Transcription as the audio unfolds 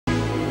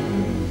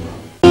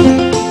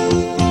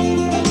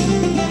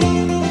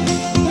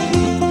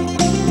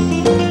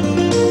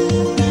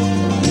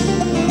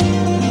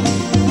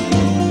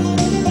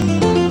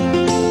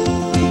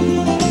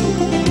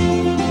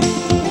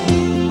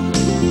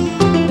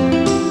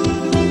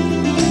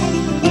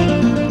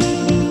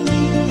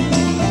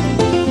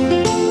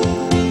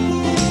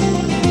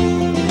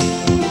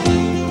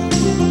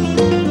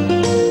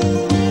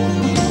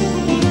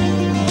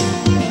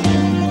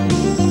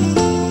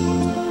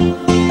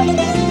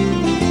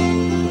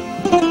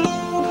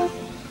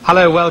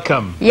Hello,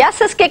 welcome. Γεια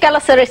σας και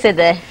καλώς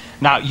ορίσατε.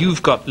 Now,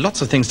 you've got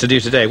lots of things to do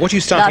today. What are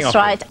you starting off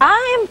That's right.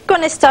 I'm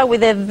going to start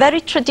with a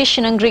very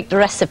traditional Greek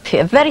recipe,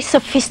 a very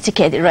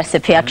sophisticated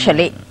recipe,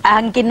 actually.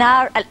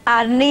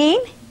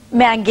 Arnin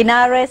με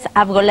αγκινάρες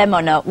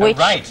αυγολέμονο, which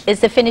is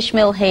the finished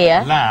meal here.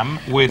 Lamb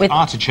with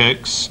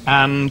artichokes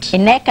and...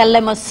 in egg and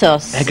lemon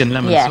sauce. Egg and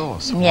lemon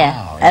sauce. Yeah,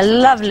 wow, a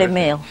lovely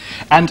meal.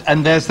 And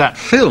there's that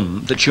film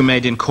that you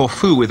made in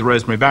Corfu with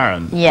Rosemary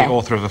Barron, the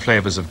author of The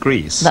Flavours of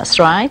Greece. That's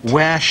right.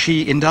 Where she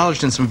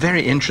indulged in some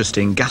very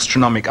interesting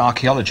gastronomic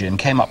archaeology and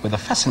came up with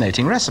a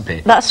fascinating recipe.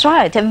 That's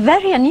right, a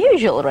very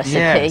unusual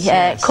recipe.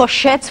 Yes.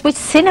 Courgettes with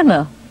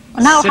cinnamon.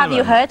 Now, have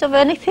you heard of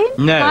anything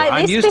No, like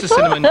I'm this used before?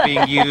 to cinnamon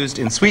being used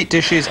in sweet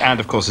dishes and,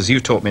 of course, as you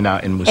taught me now,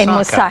 in moussaka. In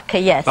moussaka,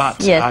 yes. But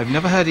I've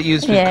never heard it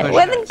used with courgettes.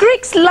 Well, the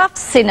Greeks love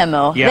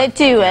cinnamon. They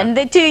do, and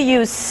they do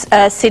use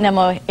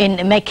cinnamon in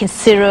making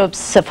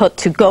syrups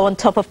to go on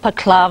top of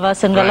paklavas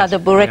and galado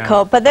bureko.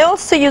 But they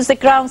also use the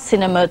ground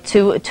cinnamon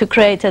to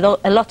create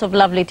a lot of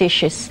lovely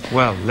dishes.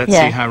 Well, let's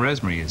see how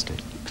Rosemary used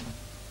it.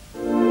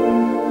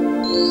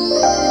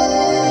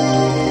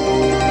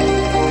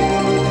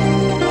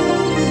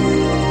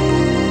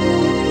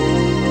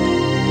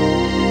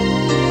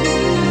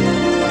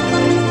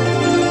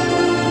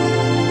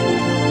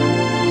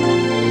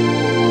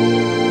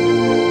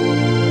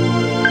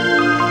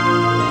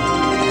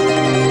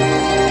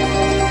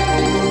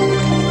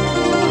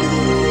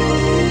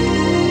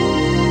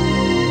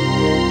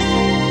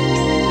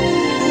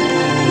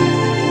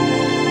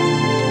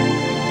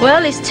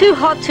 Well, it's too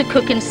hot to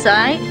cook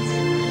inside,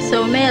 so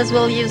we may as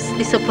well use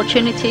this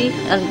opportunity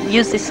and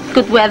use this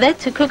good weather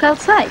to cook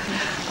outside.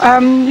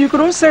 You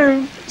could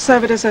also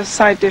serve it as a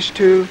side dish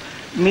to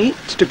meat,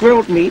 to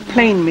grilled meat,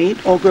 plain meat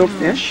or grilled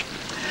fish,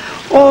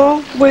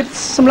 or with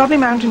some lovely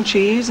mountain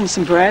cheese and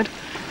some bread.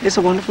 It's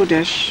a wonderful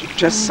dish,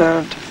 just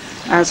served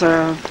as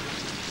a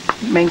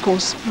main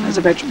course, as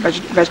a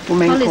vegetable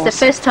main course. Well, it's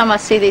the first time I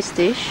see this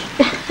dish.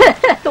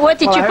 What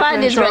did you find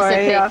in this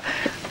recipe?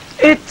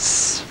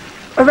 It's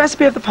a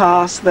recipe of the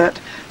past that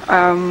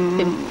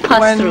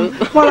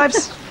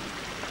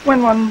when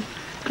one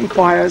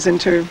inquires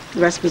into the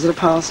recipes of the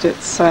past,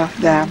 it's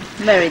there.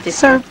 Very different.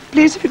 So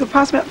please, if you could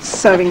pass me out the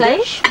serving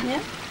dish.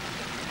 Yeah.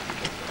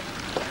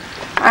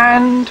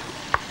 And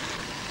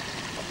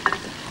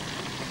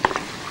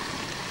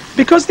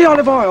because the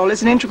olive oil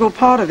is an integral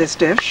part of this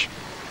dish,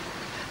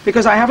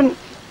 because I haven't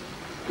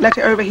let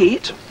it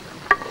overheat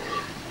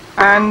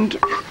and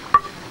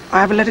I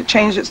haven't let it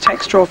change its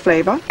texture or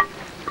flavour,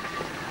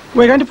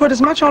 we're going to put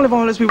as much olive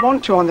oil as we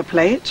want to on the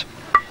plate,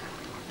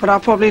 but I'll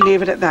probably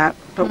leave it at that.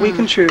 But we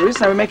can choose.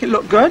 Now we make it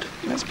look good.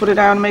 Let's put it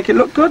down and make it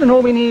look good. And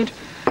all we need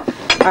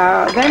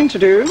then to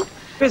do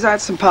is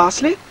add some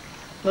parsley.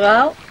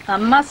 Well, I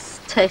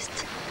must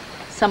taste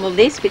some of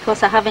this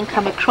because I haven't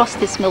come across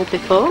this meal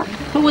before.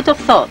 Who would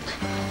have thought?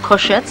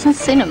 Courgettes and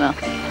cinnamon.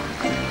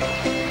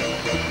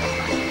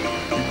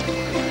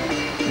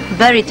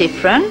 Very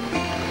different.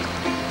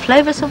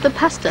 Flavours of the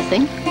past, I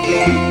think.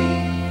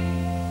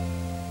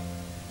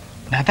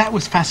 Now that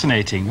was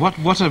fascinating.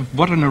 What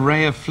an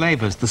array of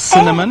flavours. The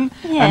cinnamon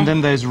and then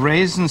those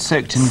raisins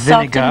soaked in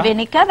vinegar. Soaked in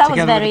vinegar, that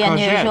was very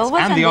unusual, wasn't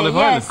it? And the olive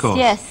oil, of course.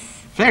 Yes.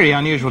 Very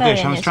unusual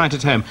dish. I was trying to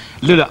tell him.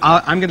 Loulla,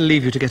 I'm going to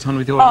leave you to get on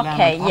with your lamb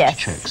and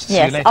artichokes.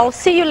 Yes. I'll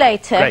see you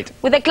later. Great.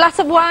 With a glass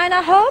of wine,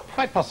 I hope?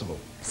 Quite possible.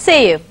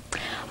 See you.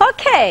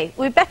 Okay,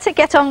 we better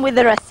get on with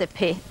the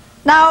recipe.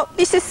 Now,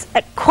 this is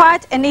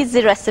quite an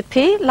easy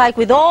recipe. Like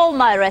with all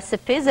my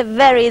recipes, they're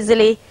very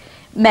easily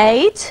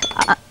made.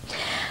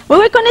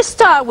 We're going to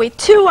start with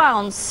 2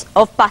 ounces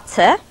of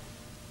butter.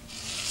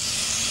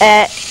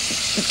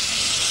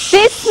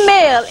 This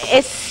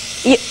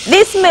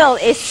meal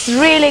is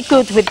really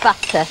good with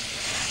butter.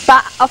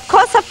 But of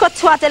course I've got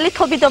to add a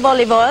little bit of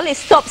olive oil. It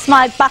stops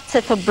my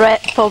butter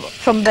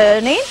from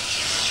burning.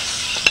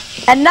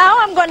 And now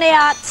I'm going to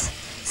add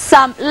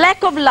some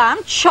leg of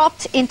lamb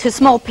chopped into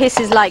small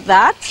pieces like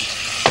that.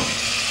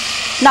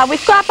 Now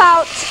we've got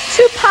about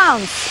 2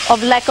 pounds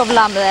of leg of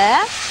lamb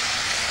there.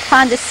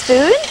 Find a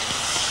spoon.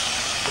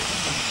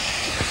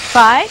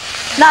 Right.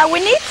 Now we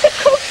need to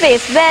cook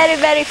this very,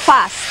 very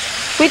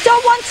fast. We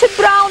don't want to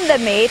brown the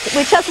meat,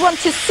 we just want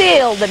to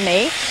seal the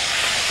meat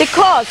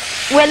because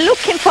we're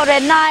looking for a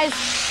nice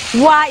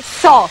white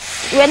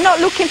sauce. We're not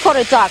looking for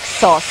a dark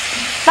sauce.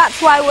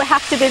 That's why we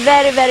have to be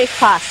very, very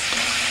fast.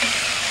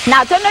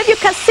 Now I don't know if you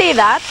can see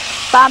that,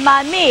 but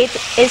my meat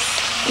is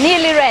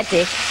nearly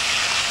ready.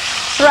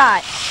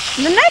 Right.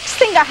 The next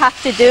thing I have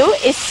to do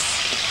is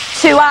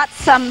to add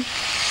some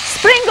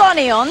spring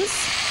onions.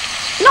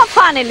 Not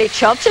finely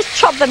chopped, just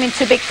chop them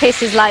into big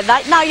pieces like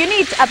that. Now you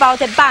need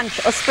about a bunch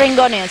of spring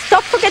onions.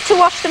 Don't forget to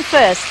wash them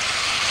first.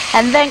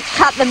 And then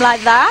cut them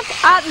like that.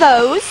 Add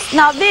those.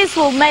 Now this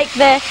will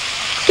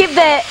give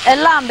the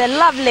lamb a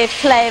lovely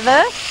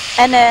flavour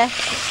and a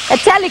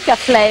delicate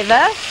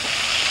flavour.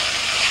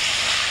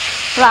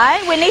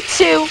 Right, we need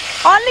to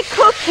only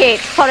cook it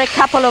for a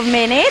couple of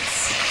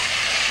minutes.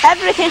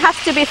 Everything has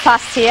to be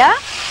fast here.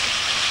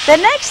 The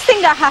next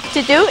thing I have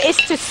to do is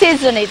to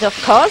season it, of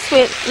course,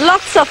 with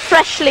lots of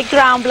freshly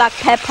ground black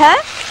pepper.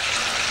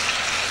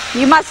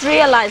 You must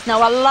realize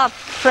now I love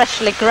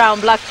freshly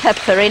ground black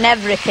pepper in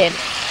everything.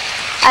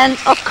 And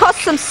of course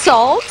some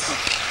salt.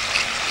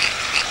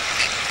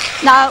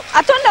 Now,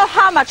 I don't know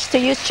how much to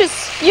use,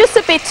 just use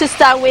a bit to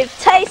start with,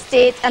 taste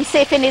it and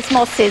see if it needs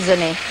more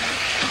seasoning.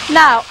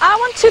 Now, I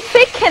want to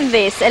thicken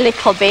this a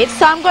little bit,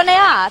 so I'm going to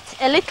add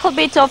a little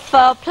bit of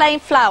plain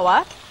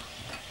flour.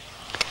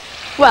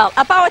 Well,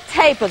 about a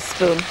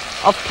tablespoon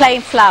of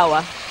plain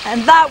flour.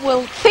 And that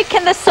will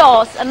thicken the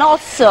sauce and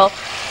also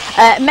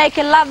make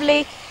a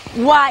lovely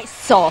white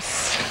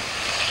sauce.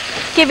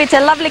 Give it a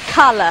lovely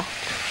color.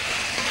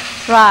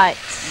 Right.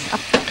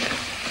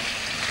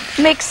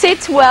 Mix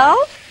it well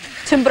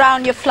to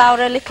brown your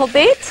flour a little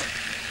bit.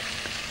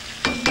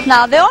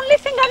 Now, the only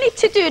thing I need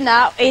to do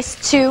now is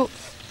to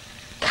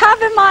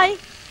cover my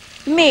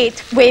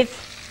meat with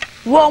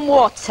warm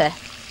water.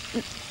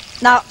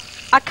 Now,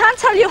 I can't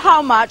tell you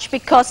how much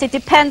because it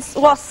depends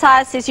what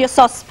size is your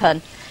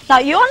saucepan. Now,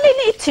 you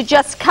only need to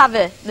just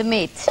cover the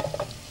meat.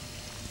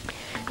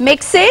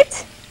 Mix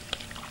it,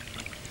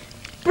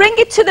 bring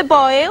it to the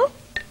boil,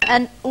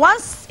 and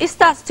once it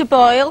starts to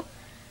boil,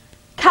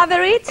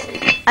 cover it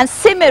and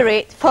simmer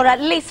it for at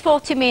least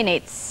 40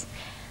 minutes.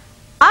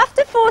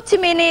 After 40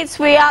 minutes,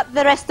 we add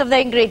the rest of the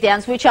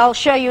ingredients, which I'll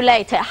show you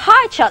later.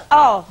 Hi, Charles.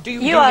 Oh, do you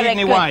need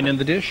any wine in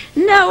the dish?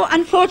 No,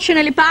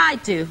 unfortunately, but I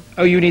do.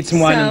 Oh, you need some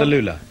wine in the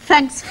Loulla.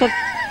 Thanks for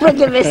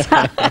bringing this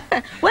up.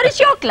 Where is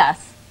your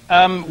glass?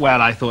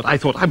 Well, I thought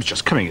I was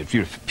just coming at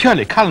you for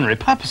purely culinary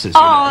purposes. Oh,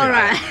 all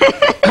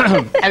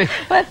right.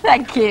 Well,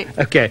 thank you.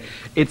 Okay,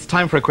 it's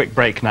time for a quick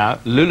break now.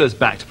 Loula's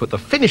back to put the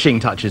finishing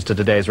touches to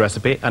today's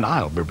recipe, and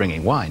I'll be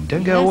bringing wine.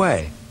 Don't go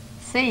away.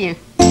 See you.